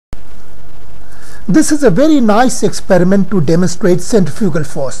This is a very nice experiment to demonstrate centrifugal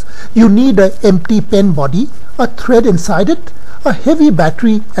force. You need an empty pen body, a thread inside it, a heavy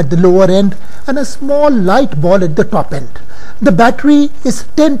battery at the lower end, and a small light ball at the top end. The battery is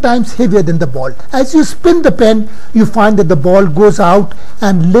 10 times heavier than the ball. As you spin the pen, you find that the ball goes out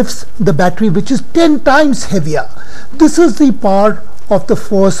and lifts the battery, which is 10 times heavier. This is the power of the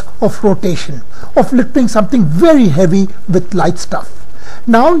force of rotation, of lifting something very heavy with light stuff.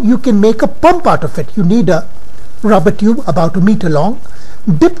 Now you can make a pump out of it. You need a rubber tube about 1 meter long.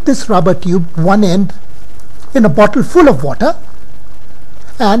 Dip this rubber tube one end in a bottle full of water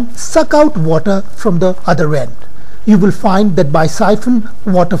and suck out water from the other end. You will find that by siphon,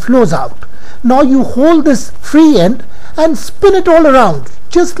 water flows out. Now you hold this free end and spin it all around,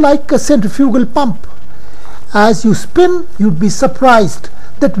 just like a centrifugal pump. As you spin, you'd be surprised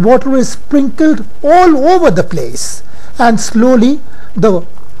that water is sprinkled all over the place, and slowly the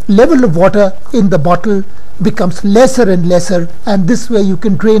level of water in the bottle becomes lesser and lesser, and this way you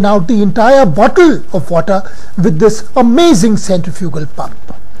can drain out the entire bottle of water with this amazing centrifugal pump.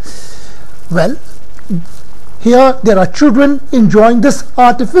 Well, here there are children enjoying this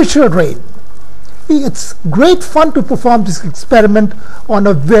artificial rain. It's great fun to perform this experiment on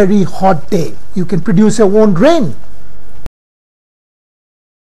a very hot day. You can produce your own rain.